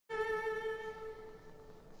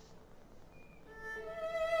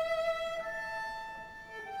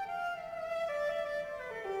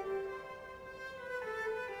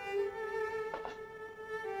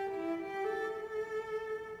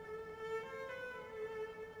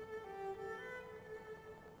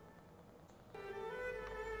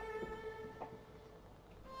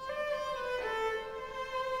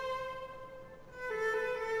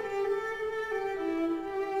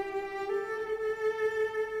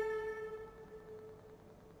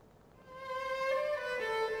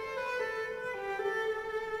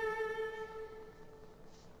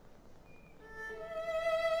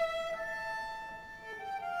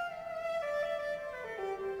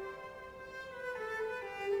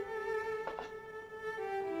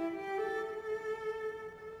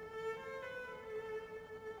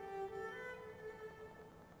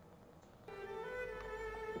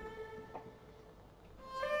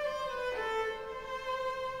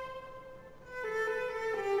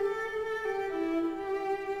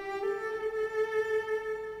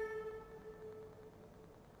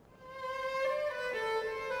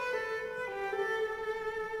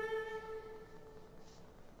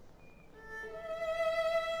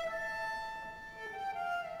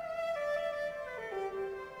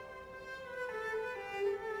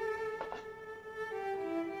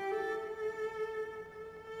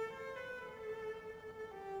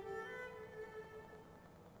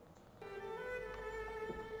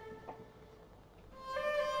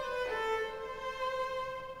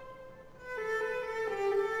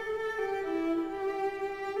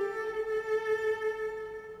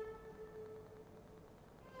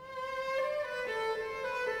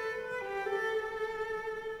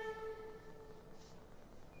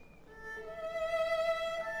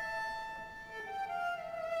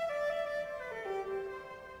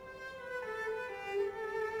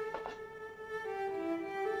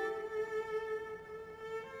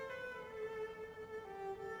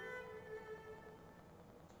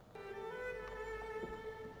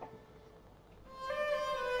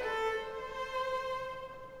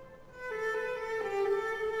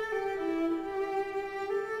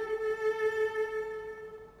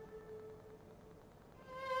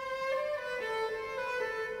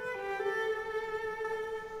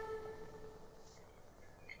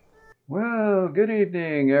good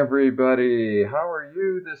evening, everybody. How are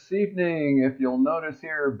you this evening? If you'll notice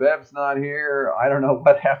here, Bev's not here. I don't know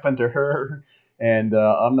what happened to her, and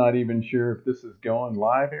I'm not even sure if this is going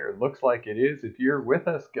live here. It looks like it is. If you're with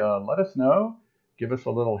us, let us know. Give us a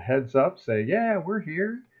little heads up. Say, yeah, we're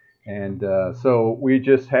here. And so we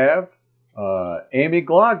just have Amy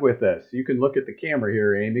Glog with us. You can look at the camera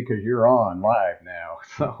here, Amy, because you're on live now.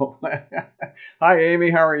 So, hi, Amy.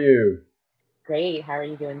 How are you? Great. How are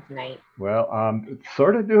you doing tonight? Well,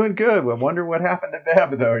 sort of doing good. I wonder what happened to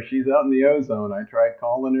Bev though. She's out in the ozone. I tried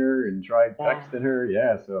calling her and tried Yeah, texting her.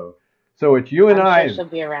 Yeah, so it's you and I'm sure I. she'll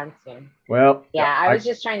be around soon. Well, Yeah, I I was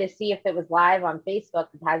just trying to see if it was live on Facebook.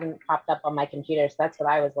 It hasn't popped up on my computer, so that's what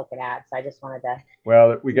I was looking at. So I just wanted to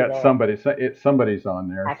well we see got there. somebody. Somebody's on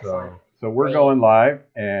there. Excellent. So we're Great. going live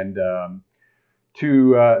and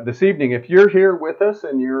to this evening. If you're here with us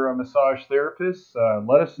and you're a massage therapist,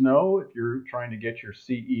 let us know if you're trying to get your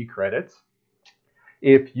CE credits.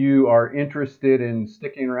 If you are interested in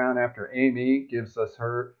sticking around after Amy gives us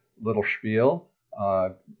her little spiel,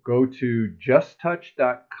 go to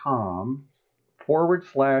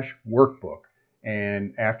justtouch.com/workbook.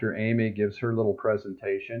 And after Amy gives her little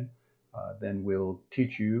presentation, then we'll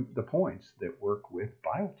teach you the points that work with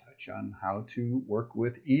BioTouch on how to work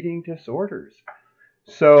with eating disorders.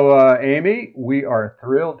 So, Amy, we are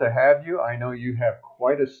thrilled to have you. I know you have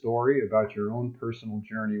quite a story about your own personal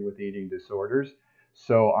journey with eating disorders.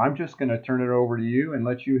 So, I'm just going to turn it over to you and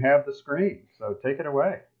let you have the screen. So, take it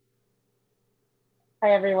away.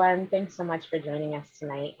 Hi, everyone. Thanks so much for joining us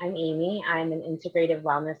tonight. I'm Amy. I'm an integrative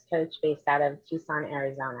wellness coach based out of Tucson,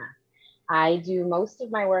 Arizona. I do most of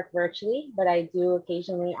my work virtually, but I do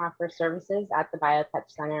occasionally offer services at the BioTouch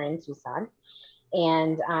Center in Tucson.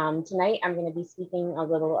 And tonight I'm going to be speaking a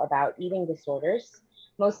little about eating disorders.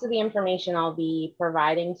 Most of the information I'll be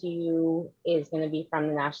providing to you is going to be from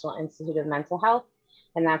the National Institute of Mental Health,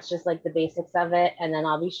 and that's just like the basics of it. And then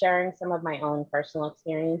I'll be sharing some of my own personal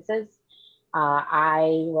experiences.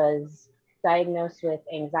 I was diagnosed with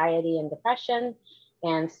anxiety and depression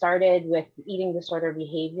and started with eating disorder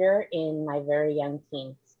behavior in my very young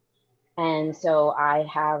teens. And so I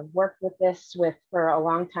have worked with this for a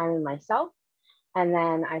long time in myself. And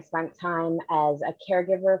then I spent time as a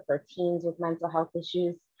caregiver for teens with mental health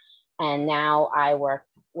issues. And now I work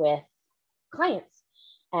with clients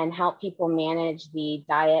and help people manage the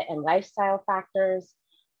diet and lifestyle factors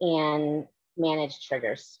and manage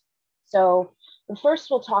triggers. So,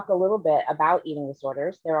 first, we'll talk a little bit about eating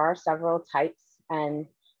disorders. There are several types and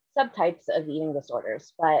subtypes of eating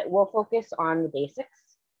disorders, but we'll focus on the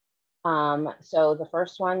basics. So, the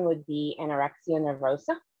first one would be anorexia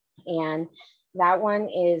nervosa. And that one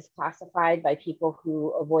is classified by people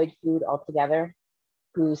who avoid food altogether,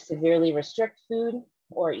 who severely restrict food,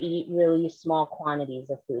 or eat really small quantities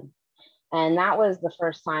of food. And that was the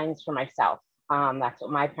first signs for myself. That's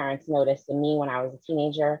what my parents noticed in me when I was a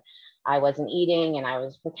teenager. I wasn't eating and I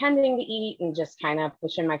was pretending to eat and just kind of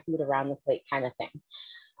pushing my food around the plate kind of thing.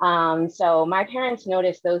 So my parents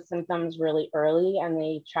noticed those symptoms really early and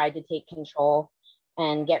they tried to take control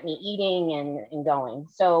and get me eating and going.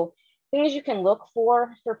 So things you can look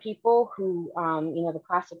for people who, the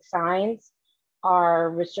classic signs are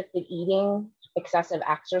restricted eating, excessive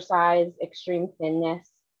exercise, extreme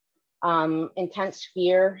thinness, intense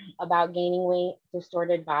fear about gaining weight,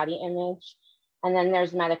 distorted body image. And then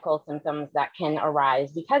there's medical symptoms that can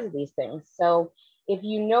arise because of these things. So if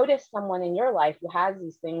you notice someone in your life who has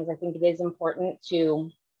these things, I think it is important to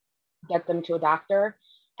get them to a doctor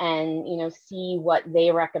and see what they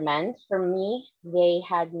recommend. For me, they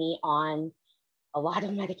had me on a lot of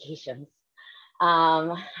medications.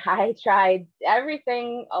 I tried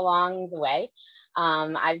everything along the way.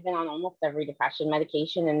 I've been on almost every depression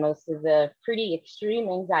medication and most of the pretty extreme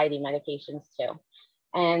anxiety medications too.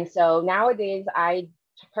 And so nowadays, I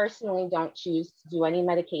personally don't choose to do any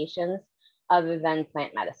medications other than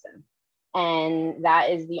plant medicine. And that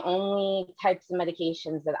is the only types of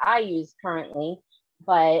medications that I use currently.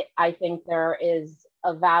 But I think there is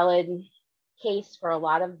a valid case for a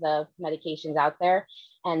lot of the medications out there,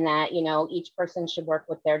 and that, each person should work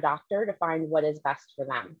with their doctor to find what is best for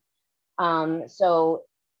them. So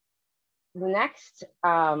the next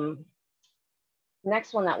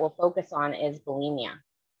one that we'll focus on is bulimia.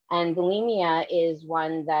 And bulimia is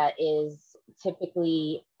one that is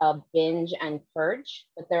typically a binge and purge,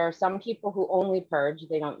 but there are some people who only purge,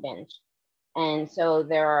 they don't binge. And so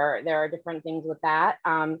there are different things with that.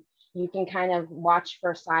 You can kind of watch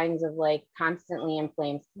for signs of like constantly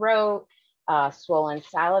inflamed throat, swollen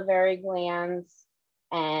salivary glands,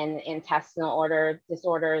 and intestinal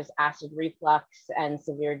disorders, acid reflux, and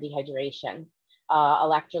severe dehydration.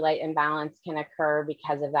 electrolyte imbalance can occur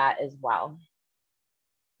because of that as well.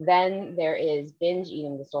 Then there is binge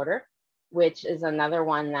eating disorder, which is another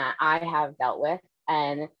one that I have dealt with.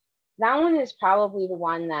 And that one is probably the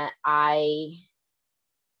one that I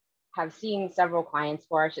have seen several clients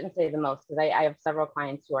for. I shouldn't say the most, because I have several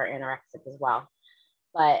clients who are anorexic as well.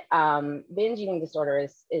 But binge eating disorder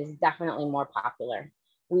is definitely more popular.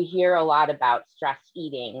 We hear a lot about stress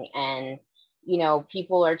eating, and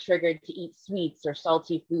people are triggered to eat sweets or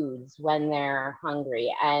salty foods when they're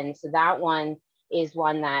hungry. And so that one is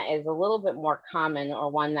one that is a little bit more common, or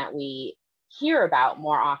one that we hear about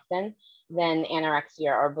more often than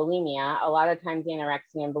anorexia or bulimia. A lot of times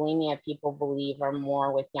anorexia and bulimia people believe are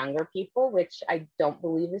more with younger people, which I don't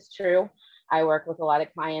believe is true. I work with a lot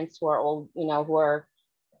of clients who are old, who are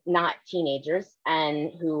not teenagers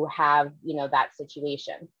and who have, that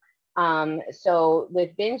situation. So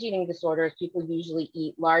with binge eating disorders, people usually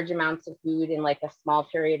eat large amounts of food in like a small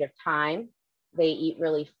period of time. They eat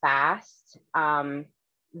really fast.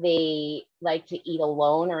 They like to eat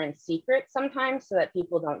alone or in secret sometimes, so that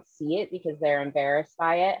people don't see it because they're embarrassed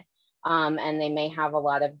by it. And they may have a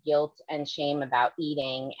lot of guilt and shame about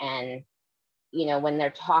eating. And, when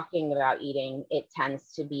they're talking about eating, it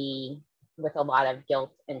tends to be with a lot of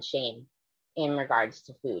guilt and shame in regards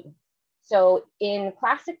to food. So in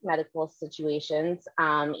classic medical situations,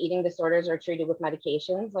 eating disorders are treated with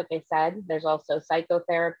medications. Like I said, there's also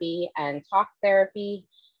psychotherapy and talk therapy.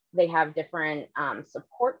 They have different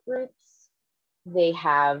support groups. They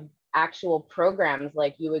have actual programs,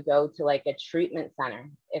 like you would go to like a treatment center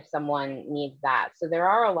if someone needs that. So there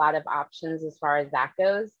are a lot of options as far as that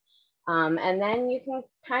goes. And then you can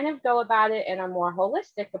kind of go about it in a more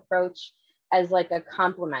holistic approach as like a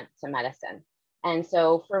complement to medicine. And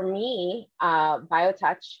so for me,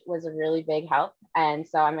 BioTouch was a really big help. And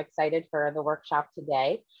so I'm excited for the workshop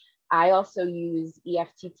today. I also use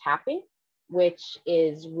EFT tapping, which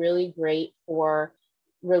is really great for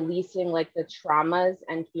releasing like the traumas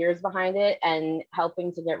and fears behind it and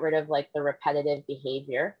helping to get rid of like the repetitive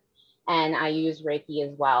behavior. And I use Reiki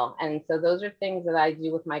as well. And so those are things that I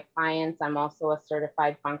do with my clients. I'm also a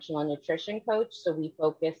certified functional nutrition coach. So we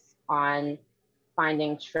focus on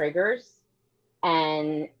finding triggers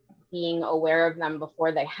and being aware of them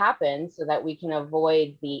before they happen so that we can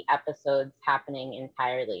avoid the episodes happening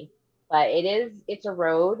entirely. But it's a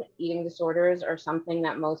road. Eating disorders are something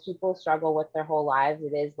that most people struggle with their whole lives.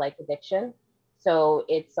 It is like addiction. So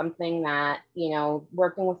it's something that,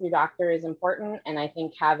 working with your doctor is important. And I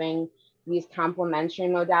think having these complementary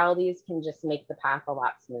modalities can just make the path a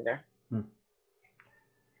lot smoother.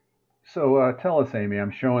 So tell us, Amy,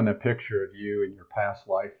 I'm showing a picture of you in your past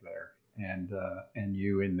life there, and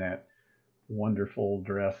you in that wonderful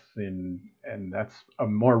dress, and that's a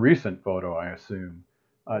more recent photo, I assume.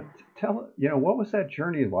 What was that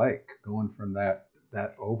journey like, going from that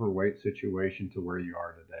overweight situation to where you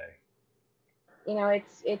are today?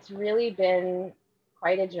 It's really been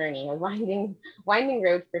quite a journey, a winding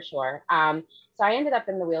road for sure. So I ended up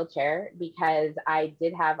in the wheelchair because I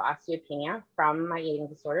did have osteopenia from my eating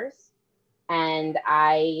disorders, and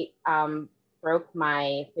I broke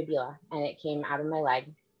my fibula, and it came out of my leg.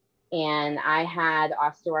 And I had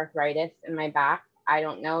osteoarthritis in my back. I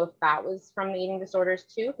don't know if that was from the eating disorders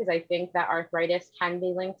too, because I think that arthritis can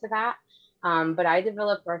be linked to that. But I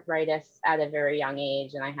developed arthritis at a very young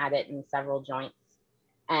age, and I had it in several joints.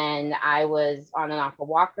 And I was on and off a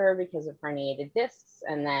walker because of herniated discs,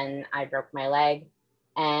 and then I broke my leg.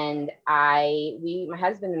 And my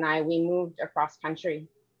husband and I, we moved across country,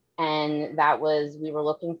 and we were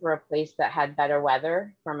looking for a place that had better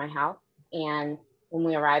weather for my health. And when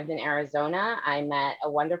we arrived in Arizona, I met a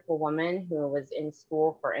wonderful woman who was in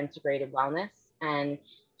school for integrative wellness, and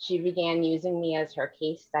she began using me as her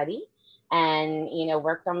case study and,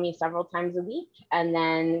 worked on me several times a week. And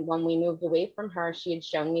then when we moved away from her, she had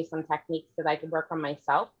shown me some techniques that I could work on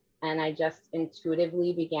myself. And I just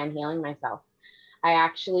intuitively began healing myself. I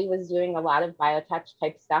actually was doing a lot of BioTouch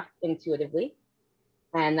type stuff intuitively.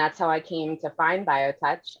 And that's how I came to find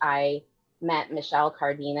BioTouch. I met Michelle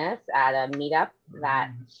Cardenas at a meetup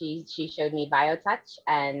that she showed me BioTouch,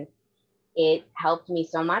 and it helped me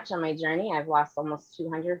so much on my journey. I've lost almost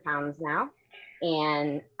 200 pounds now,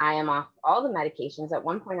 and I am off all the medications. At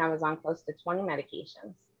one point, I was on close to 20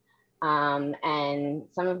 medications, and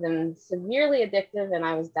some of them severely addictive, and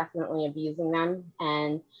I was definitely abusing them.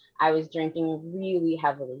 And I was drinking really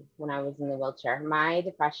heavily when I was in the wheelchair. My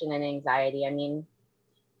depression and anxiety,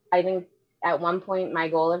 I think at one point my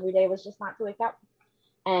goal every day was just not to wake up.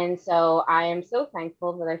 And so I am so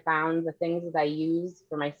thankful that I found the things that I use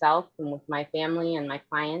for myself and with my family and my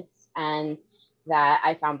clients. And that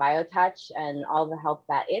I found BioTouch and all the help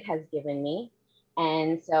that it has given me.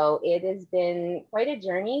 And so it has been quite a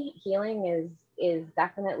journey. Healing is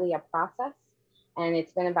definitely a process, and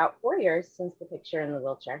it's been about 4 years since the picture in the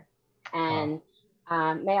wheelchair. Wow.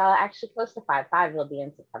 And may I actually close to five. Five will be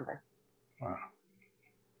in September. Wow.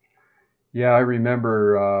 Yeah, I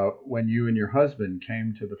remember when you and your husband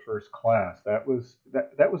came to the first class. That was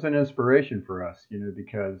an inspiration for us,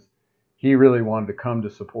 because he really wanted to come to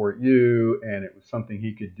support you, and it was something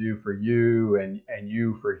he could do for you, and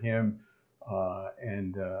you for him,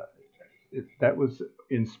 and that was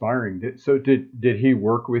inspiring. Did he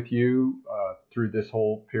work with you through this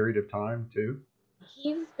whole period of time too?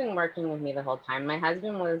 He's been working with me the whole time. My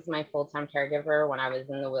husband was my full time caregiver when I was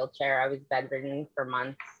in the wheelchair. I was bedridden for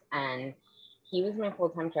months, and he was my full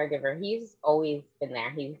time caregiver. He's always been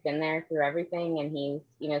there. He's been there through everything, and he's,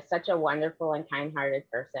 such a wonderful and kind hearted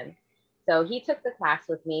person. So he took the class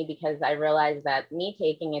with me because I realized that me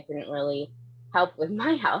taking it didn't really help with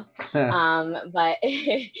my health. But,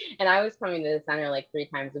 and I was coming to the center like 3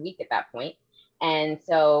 times a week at that point. And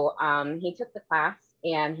so he took the class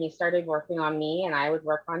and he started working on me and I would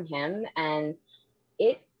work on him. And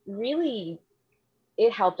it really,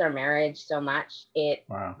 it helped our marriage so much. It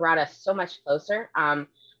Wow. brought us so much closer.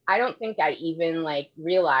 I don't think I even like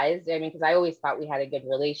realized, I mean, because I always thought we had a good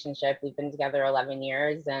relationship. We've been together 11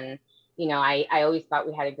 years and, I always thought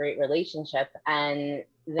we had a great relationship. And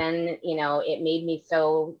then, it made me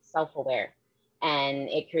so self-aware and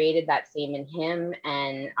it created that same in him,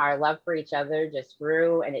 and our love for each other just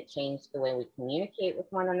grew and it changed the way we communicate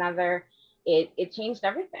with one another. It changed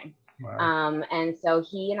everything. Wow. And so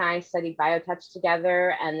he and I studied BioTouch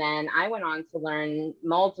together. And then I went on to learn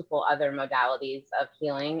multiple other modalities of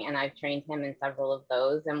healing. And I've trained him in several of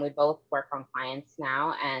those. And we both work on clients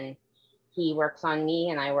now. And he works on me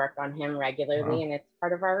and I work on him regularly. Wow. And it's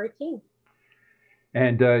part of our routine.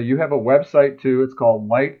 And you have a website too. It's called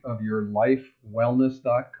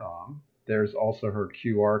lightofyourlifewellness.com. There's also her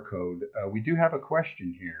QR code. We do have a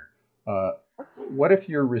question here. What if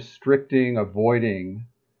you're restricting, avoiding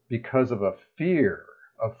because of a fear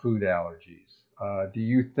of food allergies? Do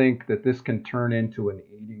you think that this can turn into an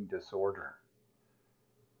eating disorder?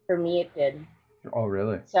 For me, it did. Oh,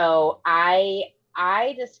 really? So I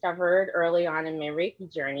discovered early on in my Reiki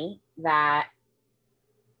journey that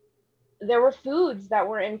there were foods that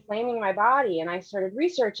were inflaming my body, and I started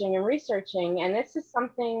researching and researching. And this is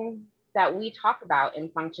something that we talk about in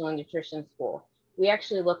functional nutrition school. We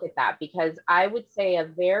actually look at that because I would say a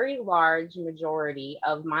very large majority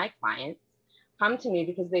of my clients come to me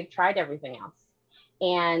because they've tried everything else,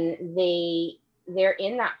 and they're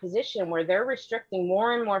in that position where they're restricting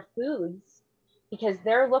more and more foods because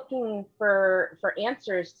they're looking for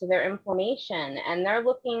answers to their inflammation, and they're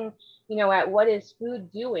looking, at what is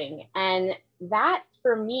food doing. And that,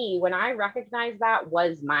 for me, when I recognized that,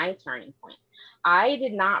 was my turning point. I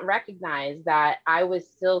did not recognize that I was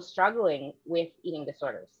still struggling with eating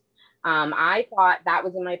disorders. I thought that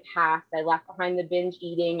was in my past. I left behind the binge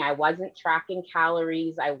eating. I wasn't tracking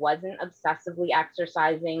calories. I wasn't obsessively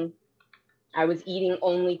exercising. I was eating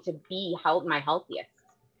only to be my healthiest.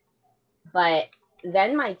 But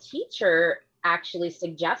then my teacher actually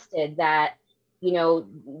suggested that,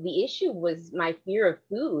 the issue was my fear of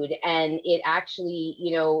food, and it actually,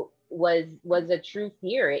 was a true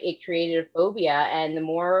fear. It created a phobia, and the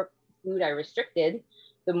more food I restricted,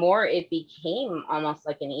 the more it became almost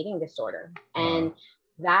like an eating disorder. And Wow.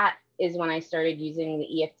 that is when I started using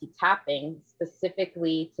the EFT tapping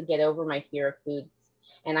specifically to get over my fear of food.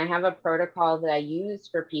 And I have a protocol that I use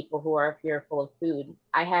for people who are fearful of food.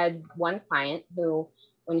 I had one client who,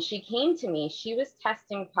 when she came to me, she was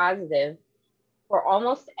testing positive for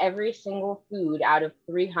almost every single food out of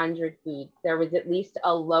 300 foods. There was at least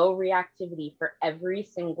a low reactivity for every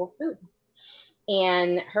single food.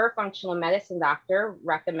 And her functional medicine doctor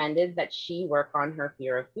recommended that she work on her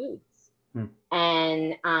fear of foods. Hmm.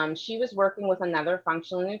 And she was working with another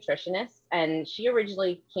functional nutritionist, and she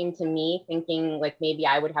originally came to me thinking like maybe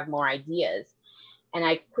I would have more ideas. And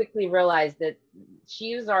I quickly realized that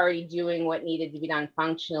she was already doing what needed to be done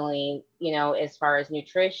functionally, as far as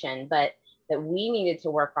nutrition, but that we needed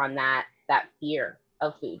to work on that fear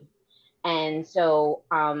of food. And so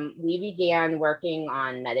we began working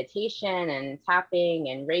on meditation and tapping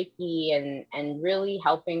and Reiki, and really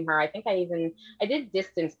helping her. I think I did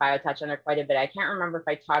distance BioTouch on her quite a bit. I can't remember if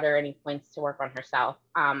I taught her any points to work on herself.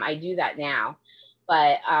 I do that now.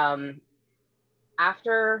 But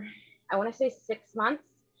after, I want to say 6 months,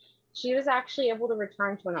 she was actually able to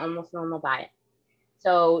return to an almost normal diet.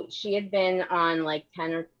 So she had been on like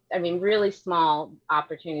 10 or, I mean, really small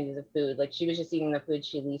opportunities of food. Like she was just eating the food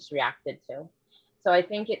she least reacted to. So I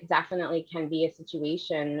think it definitely can be a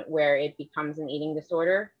situation where it becomes an eating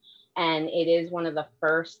disorder. And it is one of the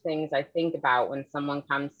first things I think about when someone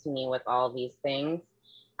comes to me with all these things,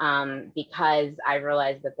 because I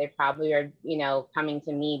realize that they probably are, coming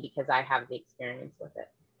to me because I have the experience with it.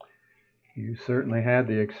 You certainly had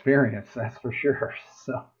the experience, that's for sure.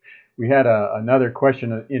 So we had another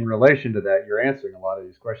question in relation to that. You're answering a lot of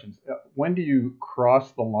these questions. When do you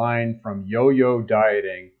cross the line from yo-yo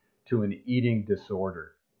dieting to an eating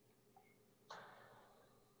disorder?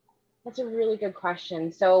 That's a really good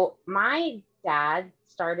question. So, my dad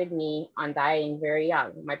started me on dieting very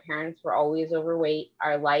young. My parents were always overweight.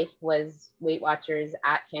 Our life was Weight Watchers,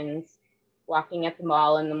 Atkins, walking at the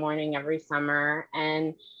mall in the morning every summer.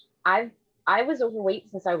 And I've I was overweight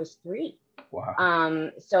since I was 3.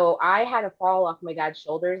 Wow. So I had a fall off my dad's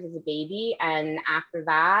shoulders as a baby, and after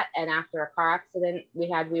that, and after a car accident we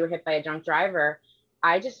were hit by a drunk driver.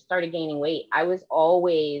 I just started gaining weight. I was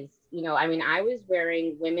always, I was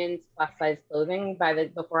wearing women's plus size clothing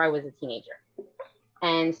before I was a teenager.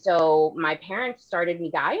 And so my parents started me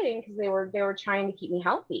dieting because they were trying to keep me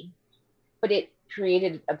healthy. But it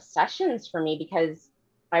created obsessions for me because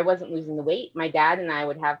I wasn't losing the weight. My dad and I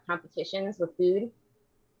would have competitions with food,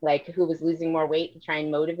 like who was losing more weight to try and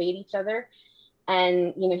motivate each other.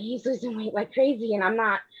 And he's losing weight like crazy, and I'm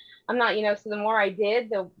not. So the more I did,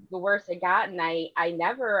 the worse it got. And I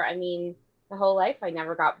never, the whole life I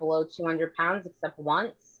never got below 200 pounds except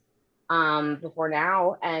once, before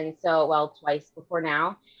now. And so, well, twice before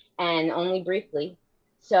now, and only briefly.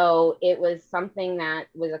 So it was something that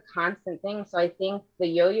was a constant thing. So I think the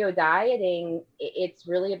yo-yo dieting, it's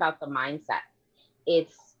really about the mindset.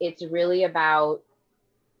 It's really about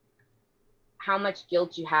how much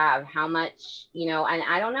guilt you have, how much, and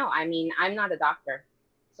I don't know. I'm not a doctor,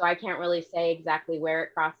 so I can't really say exactly where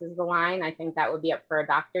it crosses the line. I think that would be up for a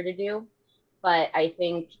doctor to do. But I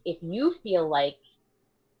think if you feel like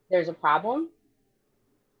there's a problem,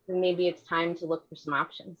 then maybe it's time to look for some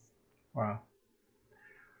options. Wow.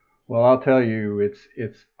 Well, I'll tell you,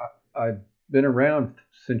 I've been around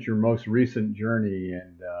since your most recent journey,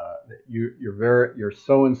 and you're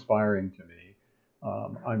so inspiring to me.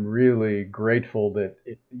 I'm really grateful that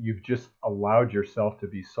you've just allowed yourself to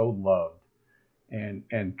be so loved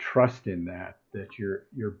and trust in that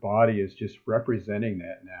your body is just representing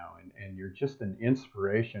that now, and you're just an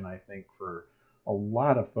inspiration, I think, for a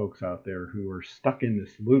lot of folks out there who are stuck in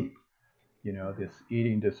this loop, this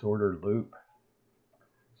eating disorder loop.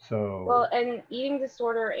 Well, So and eating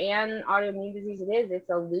disorder and autoimmune disease, it's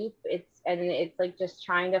a loop. It's like just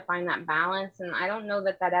trying to find that balance. And I don't know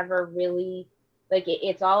that that ever really, like,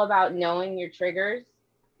 it's all about knowing your triggers,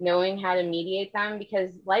 knowing how to mediate them,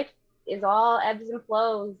 because life is all ebbs and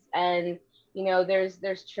flows. And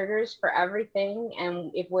there's triggers for everything.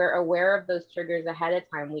 And if we're aware of those triggers ahead of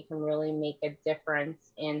time, we can really make a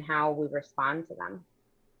difference in how we respond to them,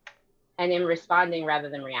 and in responding rather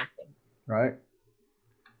than reacting. right.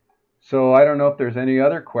 So I don't know if there's any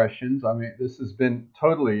other questions. I mean, this has been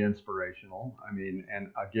totally inspirational. I mean, and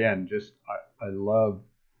again, just I love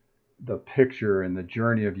the picture and the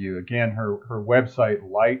journey of you. Again, her website,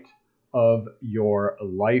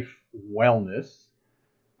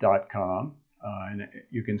 lightofyourlifewellness.com. And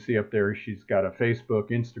you can see up there she's got a Facebook,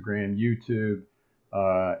 Instagram, YouTube,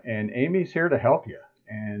 and Amy's here to help you.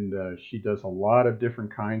 And she does a lot of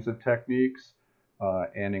different kinds of techniques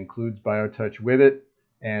and includes BioTouch with it.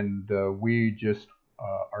 And we just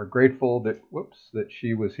are grateful that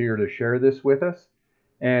she was here to share this with us.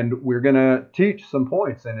 And we're going to teach some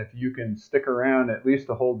points. And if you can stick around at least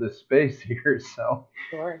to hold this space here,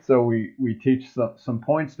 Sure. so we teach some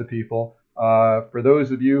points to people. For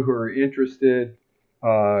those of you who are interested,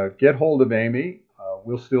 get hold of Amy.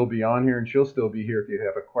 We'll still be on here, and she'll still be here if you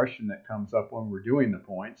have a question that comes up when we're doing the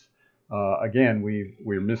points. Again,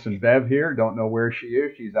 we're missing Bev here. Don't know where she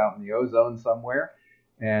is. She's out in the ozone somewhere,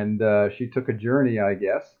 and she took a journey, I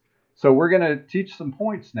guess. So we're going to teach some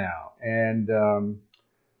points now. And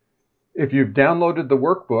if you've downloaded the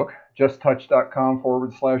workbook,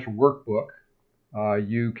 justtouch.com/workbook,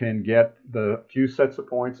 you can get the few sets of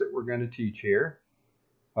points that we're going to teach here.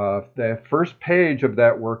 The first page of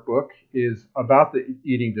that workbook is about the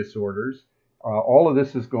eating disorders. All of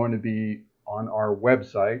this is going to be on our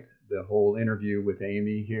website, the whole interview with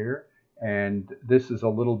Amy here. And this is a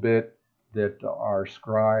little bit that our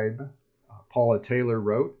scribe, Paula Taylor,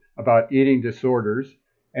 wrote about eating disorders.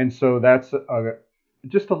 And so that's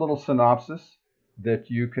just a little synopsis that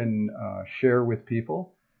you can share with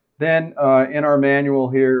people. Then in our manual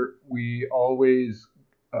here, we always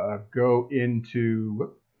go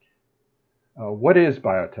into What is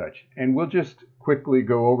BioTouch? And we'll just quickly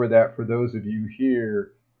go over that for those of you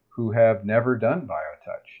here who have never done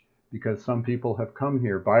BioTouch, because some people have come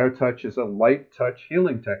here. BioTouch is a light touch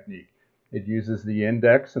healing technique. It uses the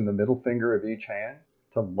index and the middle finger of each hand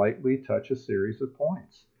to lightly touch a series of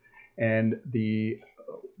points. And the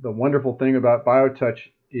wonderful thing about BioTouch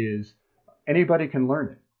is anybody can learn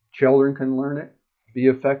it. Children can learn it, be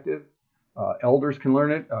effective. Elders can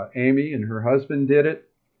learn it. Amy and her husband did it.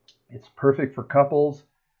 It's perfect for couples.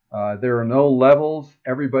 There are no levels.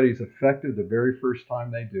 Everybody's effective the very first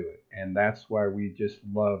time they do it. And that's why we just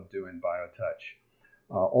love doing BioTouch.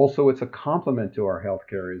 Also, it's a complement to our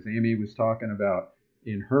healthcare, as Amy was talking about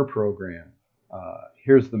in her program.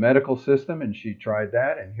 Here's the medical system, and she tried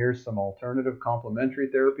that. And here's some alternative complementary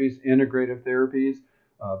therapies, integrative therapies.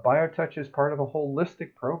 BioTouch is part of a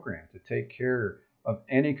holistic program to take care of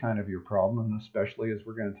any kind of your problem, and especially, as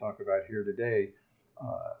we're going to talk about here today,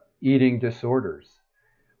 eating disorders.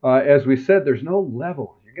 As we said, there's no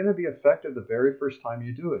level. You're going to be effective the very first time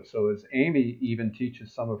you do it. So as Amy even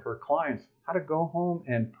teaches some of her clients how to go home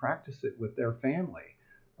and practice it with their family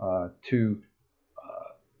to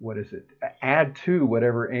add to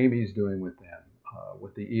whatever Amy's doing with them,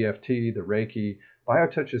 with the EFT, the Reiki.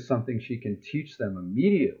 BioTouch is something she can teach them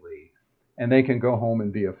immediately, and they can go home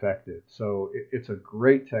and be effective. So it's a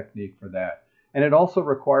great technique for that. And it also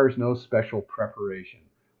requires no special preparation.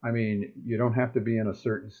 I mean, you don't have to be in a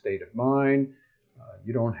certain state of mind.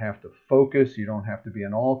 You don't have to focus. You don't have to be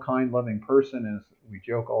an all-kind loving person. As we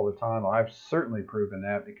joke all the time, I've certainly proven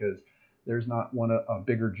that, because there's not a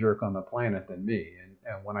bigger jerk on the planet than me.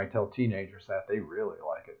 And when I tell teenagers that, they really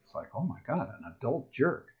like it. It's like, oh my God, an adult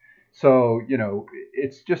jerk. So,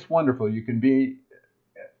 it's just wonderful. You can be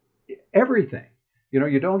everything.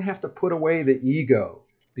 You don't have to put away the ego,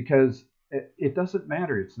 because it doesn't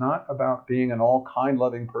matter. It's not about being an all-kind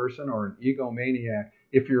loving person or an egomaniac.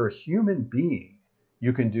 If you're a human being,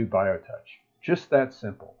 you can do BioTouch. Just that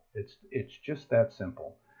simple. It's just that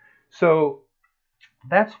simple. So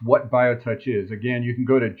that's what BioTouch is. Again, you can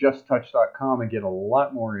go to justtouch.com and get a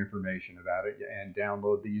lot more information about it and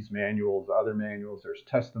download these manuals, other manuals. There's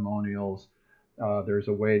testimonials. There's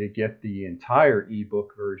a way to get the entire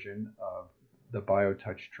ebook version of the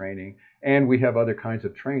BioTouch training, and we have other kinds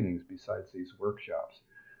of trainings besides these workshops.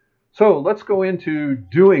 So let's go into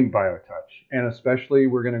doing BioTouch, and especially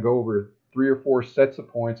we're going to go over 3 or 4 sets of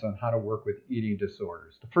points on how to work with eating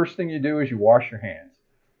disorders. The first thing you do is you wash your hands,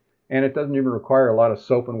 and it doesn't even require a lot of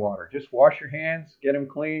soap and water. Just wash your hands, get them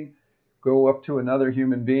clean, go up to another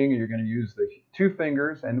human being, and you're going to use the 2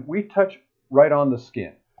 fingers, and we touch right on the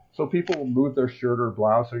skin. So people will move their shirt or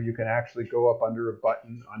blouse, or you can actually go up under a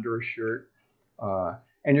button, under a shirt.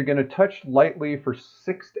 And you're going to touch lightly for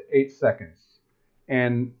 6 to 8 seconds.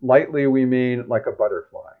 And lightly, we mean like a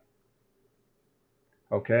butterfly.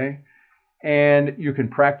 Okay? And you can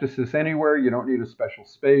practice this anywhere. You don't need a special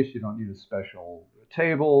space. You don't need a special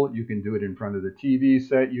table. You can do it in front of the TV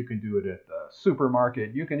set. You can do it at the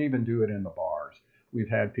supermarket. You can even do it in the bars. We've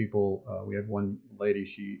had people, we had one lady,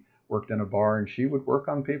 she worked in a bar, and she would work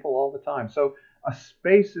on people all the time. So a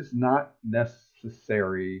space is not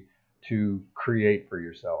necessary to create for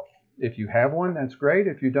yourself. If you have one, that's great.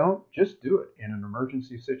 If you don't, just do it in an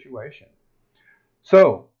emergency situation.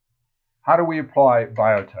 So how do we apply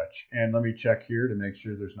BioTouch? And let me check here to make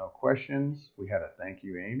sure there's no questions. We had a thank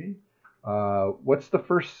you, Amy. What's the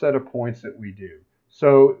first set of points that we do?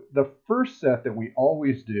 So the first set that we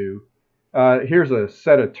always do, here's a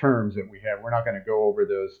set of terms that we have. We're not going to go over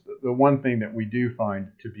those. The one thing that we do find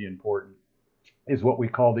to be important is what we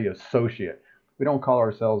call the associate. We don't call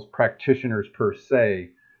ourselves practitioners per se.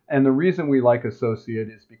 And the reason we like associate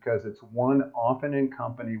is because it's one often in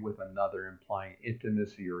company with another, implying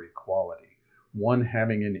intimacy or equality, one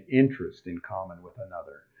having an interest in common with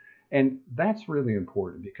another. And that's really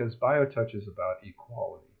important, because BioTouch is about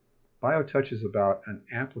equality. BioTouch is about an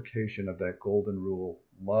application of that golden rule,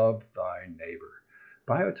 love thy neighbor.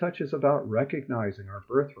 BioTouch is about recognizing our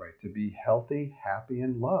birthright to be healthy, happy,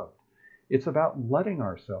 and loved. It's about letting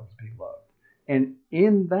ourselves be loved. And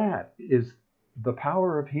in that is the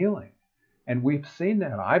power of healing. And we've seen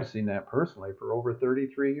that. I've seen that personally for over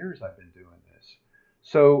 33 years I've been doing this.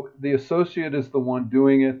 So the associate is the one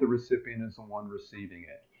doing it. The recipient is the one receiving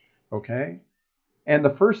it. Okay? And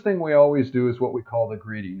the first thing we always do is what we call the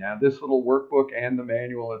greeting. Now, this little workbook and the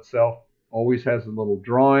manual itself always has a little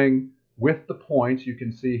drawing with the points. You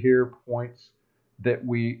can see here points that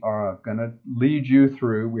we are going to lead you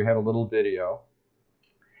through. We have a little video.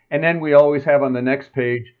 And then we always have on the next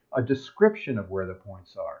page a description of where the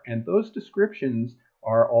points are. And those descriptions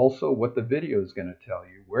are also what the video is going to tell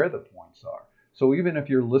you, where the points are. So even if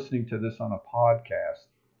you're listening to this on a podcast,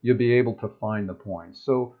 you'll be able to find the points.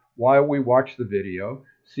 So while we watch the video,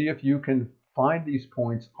 see if you can find these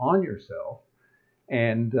points on yourself.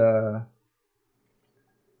 And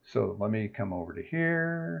so let me come over to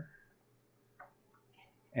here.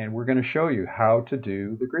 And we're going to show you how to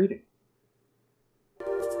do the greeting.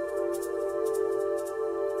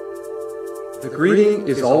 The greeting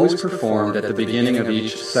is always performed at the beginning of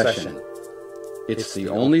each session. It's the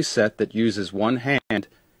only set that uses one hand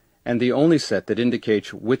and the only set that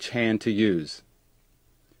indicates which hand to use.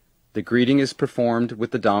 The greeting is performed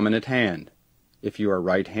with the dominant hand. If you are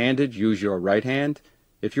right-handed, use your right hand.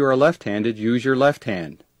 If you are left-handed, use your left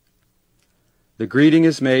hand. The greeting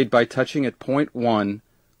is made by touching at point 1,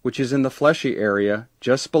 which is in the fleshy area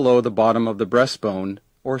just below the bottom of the breastbone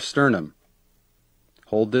or sternum.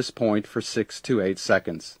 Hold this point for 6 to 8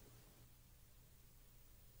 seconds.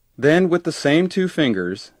 Then, with the same 2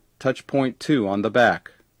 fingers, touch point 2 on the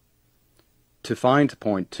back. To find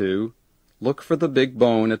point 2, look for the big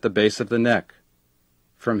bone at the base of the neck.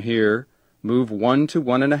 From here, move 1 to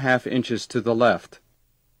 1.5 inches to the left.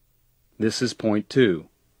 This is point 2.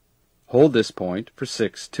 Hold this point for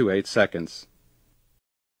 6 to 8 seconds.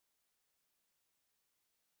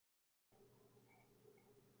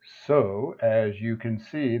 So, as you can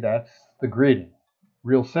see, that's the greeting.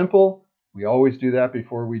 Real simple. We always do that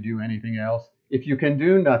before we do anything else. If you can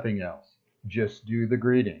do nothing else, just do the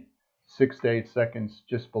greeting. 6 to 8 seconds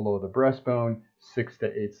just below the breastbone, 6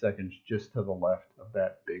 to 8 seconds just to the left of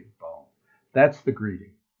that big bone. That's the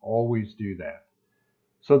greeting. Always do that.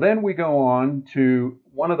 So then we go on to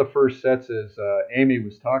one of the first sets, as Amy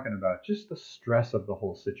was talking about, just the stress of the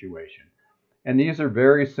whole situation. And these are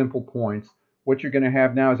very simple points. What you're going to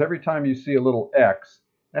have now is every time you see a little X,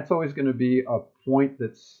 that's always going to be a point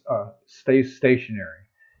that stays stationary.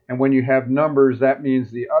 And when you have numbers, that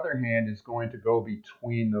means the other hand is going to go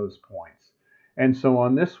between those points. And so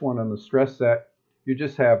on this one, on the stress set, you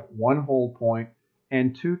just have 1 hold point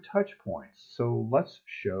and 2 touch points. So let's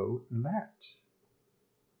show that.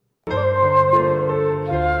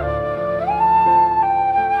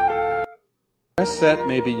 The stress set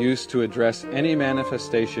may be used to address any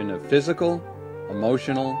manifestation of physical,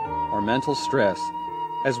 emotional, or mental stress,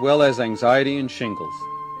 as well as anxiety and shingles.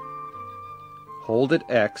 Hold at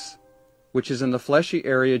X, which is in the fleshy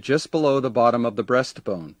area just below the bottom of the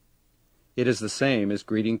breastbone. It is the same as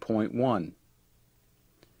greeting point 1.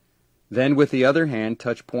 Then with the other hand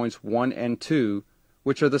touch points 1 and 2,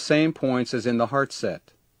 which are the same points as in the heart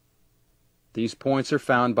set. These points are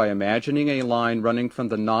found by imagining a line running from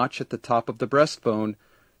the notch at the top of the breastbone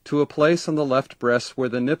to a place on the left breast where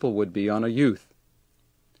the nipple would be on a youth.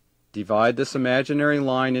 Divide this imaginary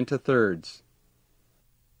line into thirds.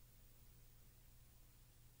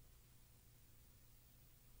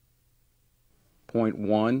 Point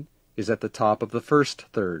 1 is at the top of the first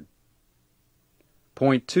third.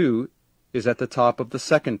 Point 2 is at the top of the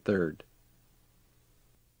second third.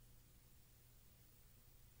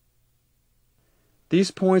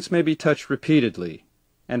 These points may be touched repeatedly,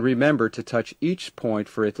 and remember to touch each point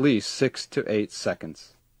for at least 6 to 8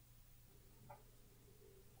 seconds.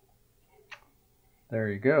 There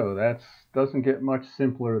you go. That doesn't get much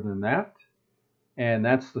simpler than that. And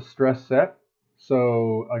that's the stress set.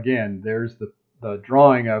 So again, there's the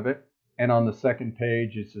drawing of it. And on the second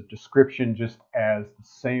page, it's a description just as the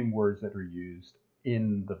same words that are used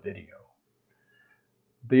in the video.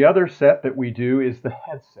 The other set that we do is the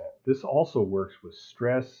head set. This also works with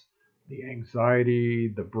stress, the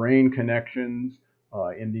anxiety, the brain connections.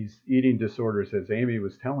 In these eating disorders, as Amy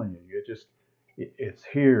was telling you, it's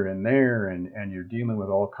here and there, and you're dealing with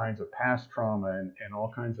all kinds of past trauma and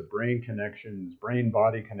all kinds of brain connections,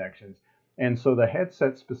 brain-body connections. And so the head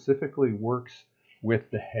set specifically works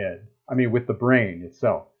with the head, with the brain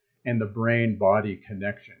itself and the brain-body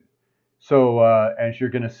connection. So as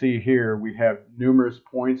you're going to see here, we have numerous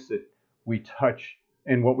points that we touch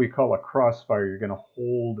in what we call a crossfire. You're going to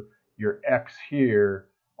hold your X here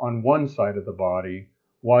on one side of the body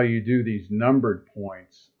while you do these numbered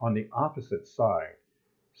points on the opposite side.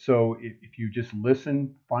 So if you just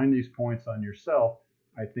listen, find these points on yourself,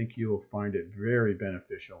 I think you'll find it very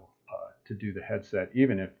beneficial to do the headset,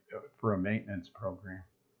 even if for a maintenance program.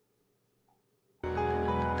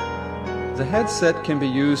 The headset can be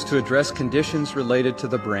used to address conditions related to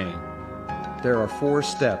the brain. There are 4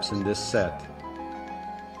 steps in this set.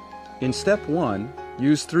 In step 1,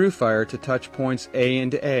 use through-fire to touch points A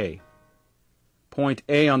and A. Point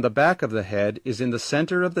A on the back of the head is in the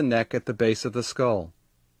center of the neck at the base of the skull.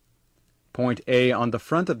 Point A on the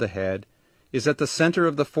front of the head is at the center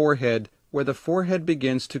of the forehead where the forehead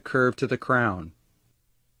begins to curve to the crown.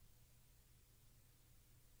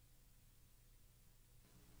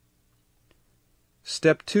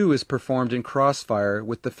 Step 2 is performed in crossfire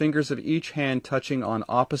with the fingers of each hand touching on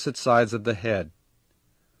opposite sides of the head.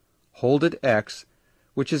 Hold at X,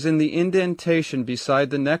 which is in the indentation beside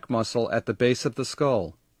the neck muscle at the base of the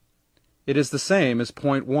skull. It is the same as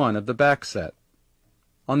point 1 of the back set.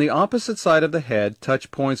 On the opposite side of the head,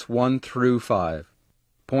 touch points 1 through 5.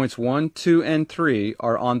 Points 1, 2, and 3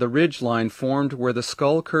 are on the ridge line formed where the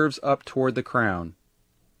skull curves up toward the crown.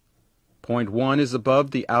 Point 1 is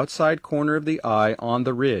above the outside corner of the eye on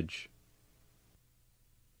the ridge.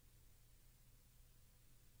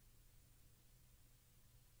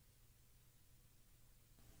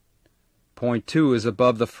 Point 2 is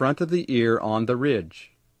above the front of the ear on the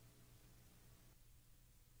ridge.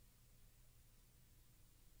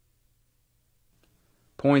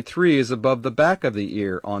 Point 3 is above the back of the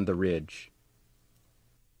ear on the ridge.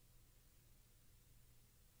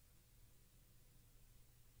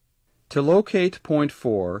 To locate point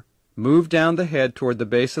 4, move down the head toward the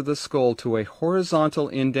base of the skull to a horizontal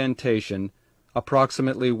indentation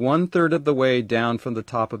approximately 1/3 of the way down from the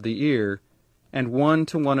top of the ear and 1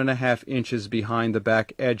 to 1.5 inches behind the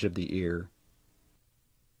back edge of the ear.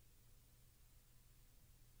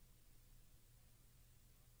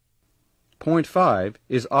 Point 5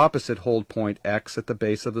 is opposite hold point X at the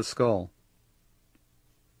base of the skull.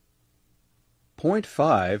 Point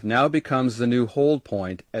 5 now becomes the new hold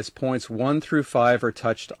point as points 1 through 5 are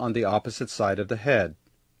touched on the opposite side of the head.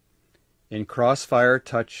 In crossfire,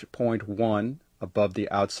 touch point 1 above the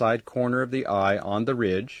outside corner of the eye on the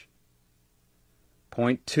ridge,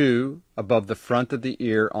 point 2 above the front of the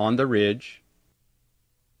ear on the ridge,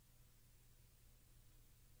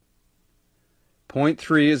 point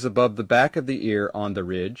 3 is above the back of the ear on the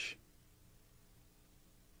ridge,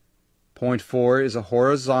 point 4 is a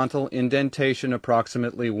horizontal indentation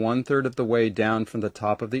approximately 1/3 of the way down from the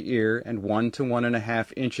top of the ear and 1 to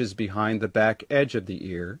 1.5 inches behind the back edge of the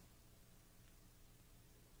ear,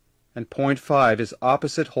 and point 5 is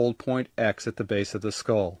opposite hold point X at the base of the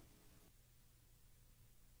skull.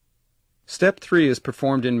 Step 3 is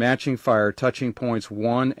performed in matching fire, touching points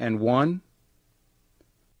 1 and 1,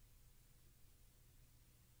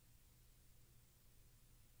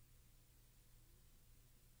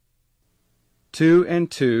 2 and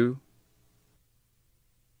 2,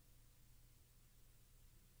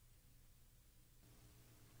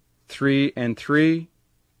 3 and 3,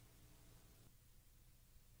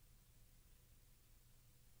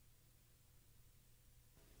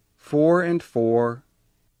 4 and 4,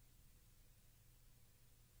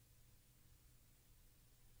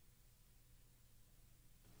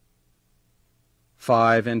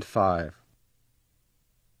 5 and 5.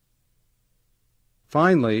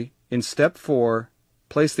 Finally, in step 4,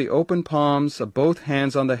 place the open palms of both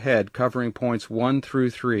hands on the head covering points 1 through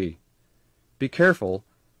 3. Be careful,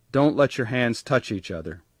 don't let your hands touch each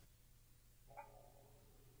other.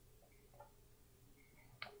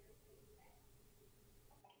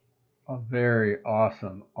 A very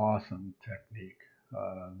awesome technique.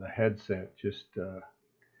 The headset, just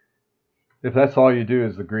if that's all you do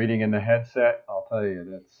is the greeting in the headset, I'll tell you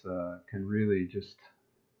that's can really just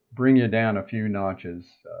bring you down a few notches.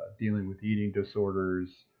 Dealing with eating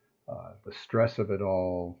disorders, the stress of it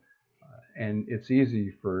all, and it's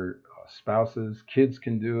easy for spouses. Kids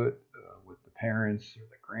can do it with the parents or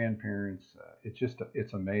the grandparents.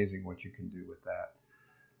 It's amazing what you can do with that.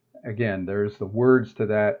 Again, there's the words to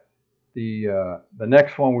that. The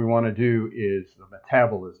next one we want to do is the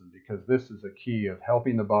metabolism, because this is a key of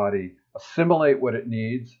helping the body assimilate what it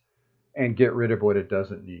needs and get rid of what it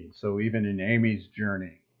doesn't need. So even in Amy's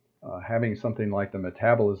journey, having something like the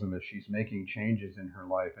metabolism, if she's making changes in her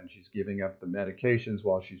life and she's giving up the medications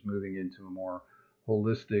while she's moving into a more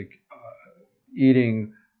holistic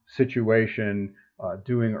eating situation,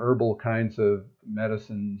 doing herbal kinds of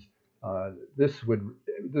medicines, this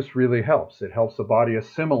really helps. It helps the body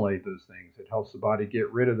assimilate those things. It helps the body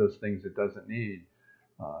get rid of those things it doesn't need.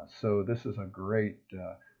 So this is a great.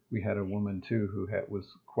 We had a woman too who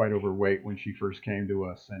was quite overweight when she first came to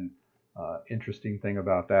us, and interesting thing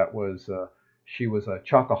about that was she was a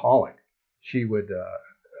chocoholic. She would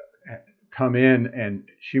come in and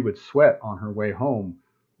she would sweat on her way home,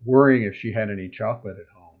 worrying if she had any chocolate at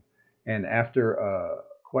home. And after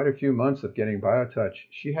quite a few months of getting BioTouch,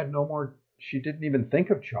 she had no more. She didn't even think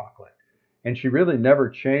of chocolate, and she really never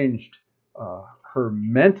changed her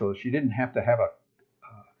mental. She didn't have to have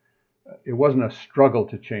it wasn't a struggle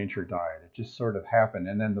to change her diet. It just sort of happened,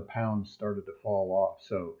 and then the pounds started to fall off.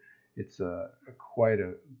 So it's quite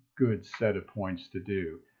a good set of points to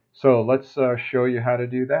do. So let's show you how to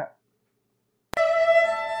do that.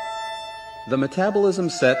 The metabolism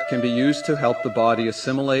set can be used to help the body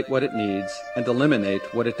assimilate what it needs and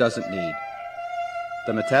eliminate what it doesn't need.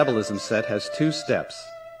 The metabolism set has 2 steps.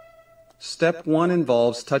 Step 1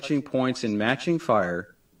 involves touching points in matching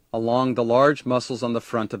fire along the large muscles on the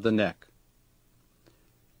front of the neck.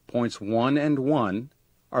 Points 1 and 1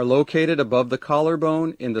 are located above the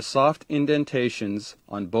collarbone in the soft indentations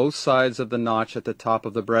on both sides of the notch at the top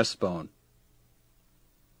of the breastbone.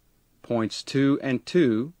 Points 2 and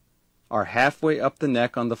 2 are halfway up the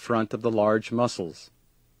neck on the front of the large muscles.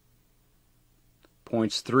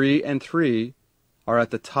 Points 3 and 3 are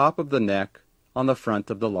at the top of the neck on the front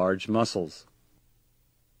of the large muscles.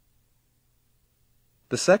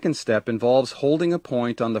 The second step involves holding a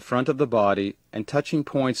point on the front of the body and touching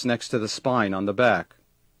points next to the spine on the back.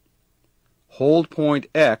 Hold point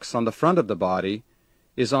X on the front of the body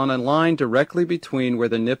is on a line directly between where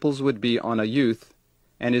the nipples would be on a youth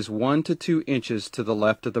and is 1 to 2 inches to the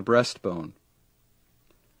left of the breastbone.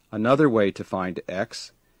 Another way to find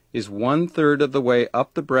X is 1/3 of the way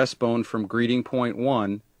up the breastbone from greeting point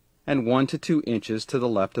 1 and 1 to 2 inches to the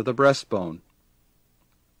left of the breastbone.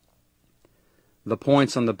 The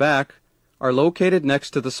points on the back are located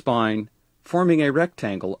next to the spine, forming a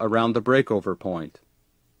rectangle around the breakover point.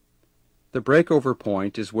 The breakover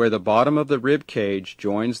point is where the bottom of the rib cage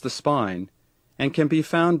joins the spine and can be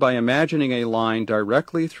found by imagining a line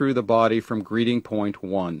directly through the body from greeting point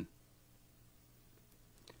 1.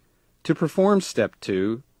 To perform step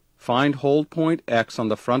 2, find hold point X on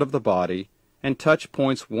the front of the body and touch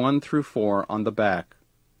points 1 through 4 on the back.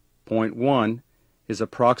 Point 1 is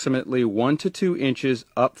approximately 1 to 2 inches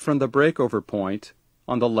up from the breakover point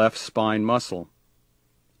on the left spine muscle.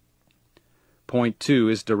 Point 2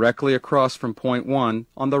 is directly across from point 1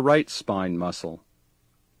 on the right spine muscle.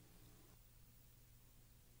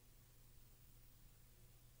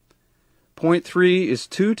 Point 3 is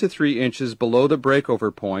 2 to 3 inches below the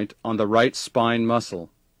breakover point on the right spine muscle.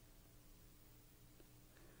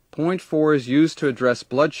 Point 4 is used to address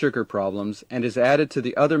blood sugar problems and is added to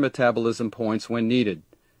the other metabolism points when needed.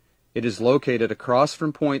 It is located across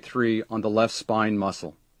from point 3 on the left spine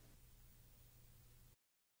muscle.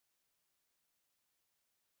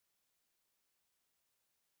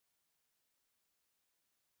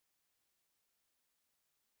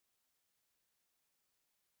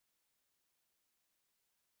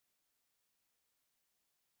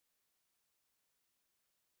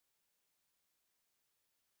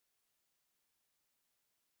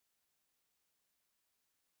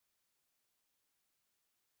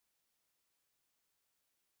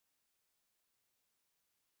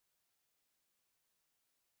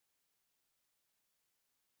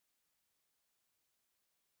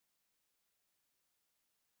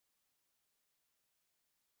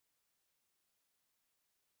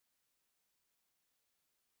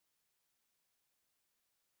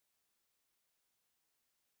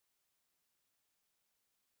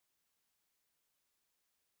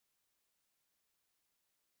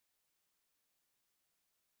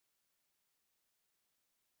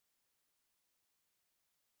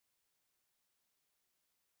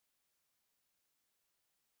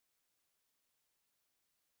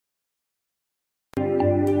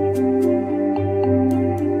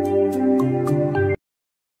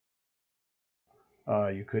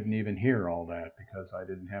 You couldn't even hear all that because I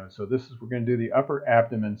didn't have it. So we're going to do the upper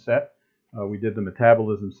abdomen set. We did the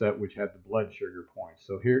metabolism set, which had the blood sugar points.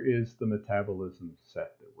 So here is the metabolism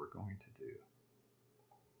set that we're going to do.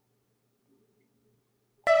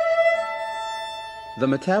 The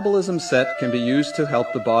metabolism set can be used to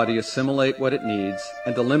help the body assimilate what it needs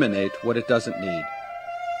and eliminate what it doesn't need.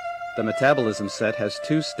 The metabolism set has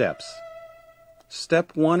 2 steps.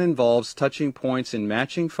 Step 1 involves touching points in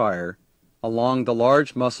matching fire along the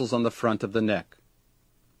large muscles on the front of the neck.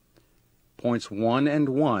 Points 1 and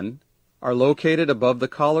 1 are located above the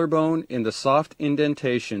collarbone in the soft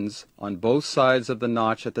indentations on both sides of the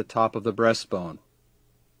notch at the top of the breastbone.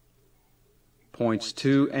 Points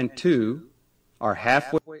 2 and 2 are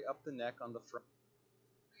halfway up the neck on the front.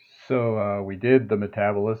 So we did the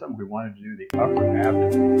metabolism. We wanted to do the upper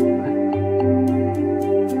abdomen.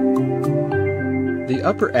 The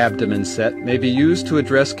upper abdomen set may be used to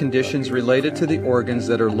address conditions related to the organs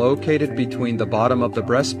that are located between the bottom of the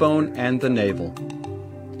breastbone and the navel.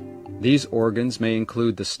 These organs may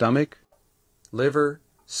include the stomach, liver,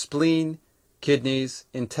 spleen, kidneys,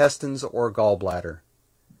 intestines, or gallbladder.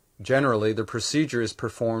 Generally, the procedure is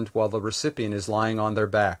performed while the recipient is lying on their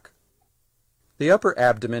back. The upper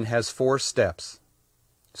abdomen has 4 steps.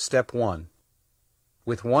 Step 1.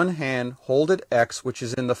 With one hand, hold at X, which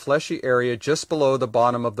is in the fleshy area just below the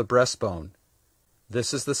bottom of the breastbone.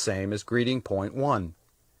 This is the same as greeting point 1.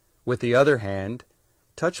 With the other hand,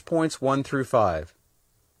 touch points 1 through 5.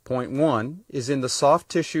 Point 1 is in the soft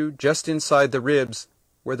tissue just inside the ribs,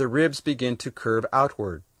 where the ribs begin to curve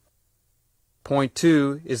outward. Point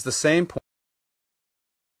 2 is the same point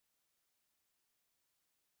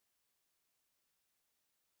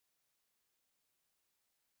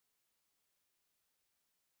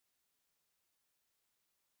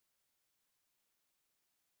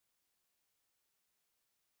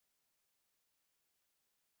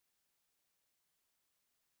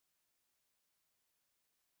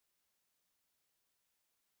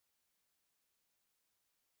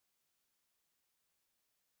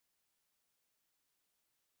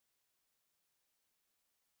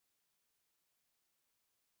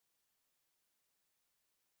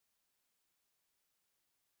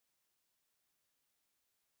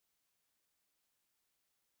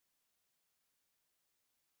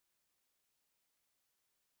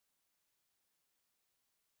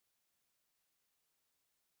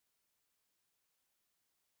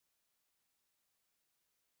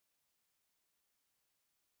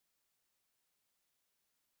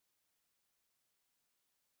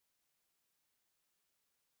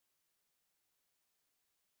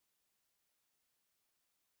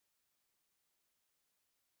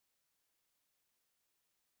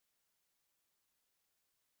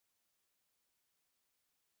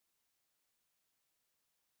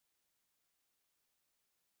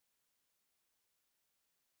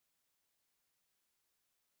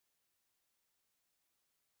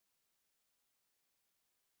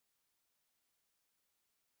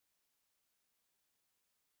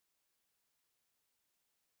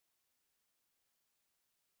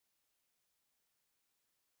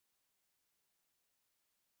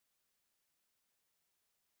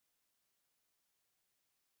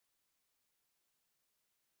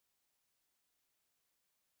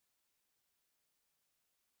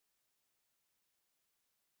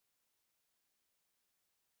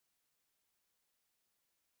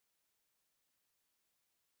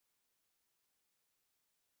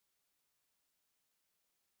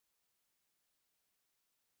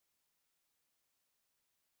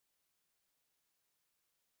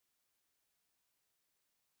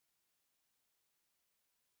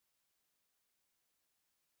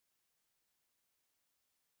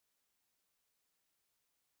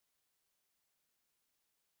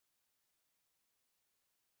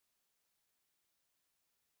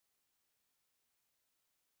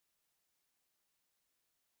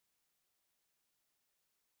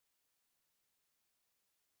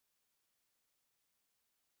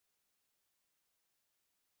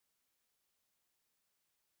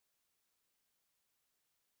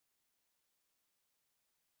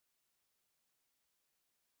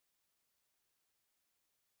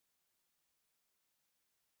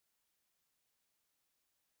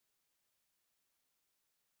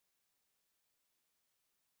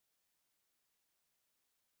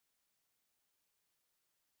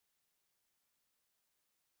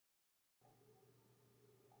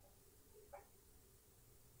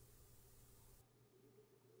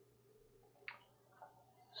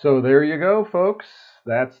So there you go, folks.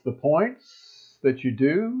 That's the points that you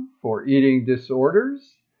do for eating disorders.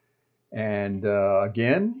 And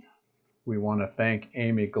again, we want to thank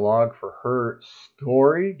Amy Glog for her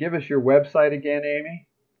story. Give us your website again, Amy.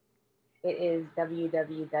 It is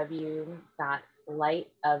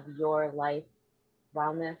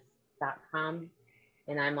www.lightofyourlifewellness.com.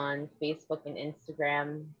 And I'm on Facebook and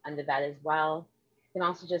Instagram under that as well. You can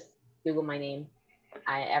also just Google my name.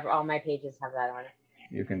 All my pages have that on it.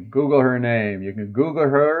 You can Google her name. You can Google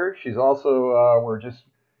her. She's also, we're just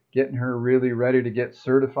getting her really ready to get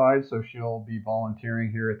certified, so she'll be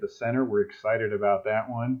volunteering here at the center. We're excited about that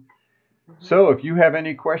one. So if you have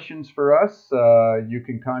any questions for us, you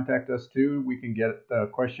can contact us too. We can get a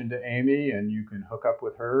question to Amy, and you can hook up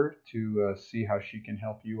with her to see how she can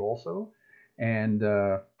help you also. And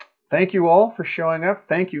thank you all for showing up.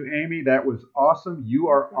 Thank you, Amy. That was awesome. You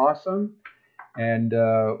are awesome. And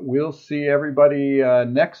we'll see everybody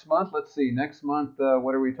next month. Let's see, next month,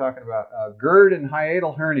 what are we talking about? GERD and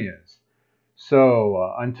hiatal hernias.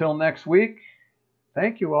 So until next week,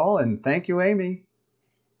 thank you all, and thank you, Amy.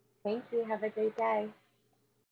 Thank you. Have a great day.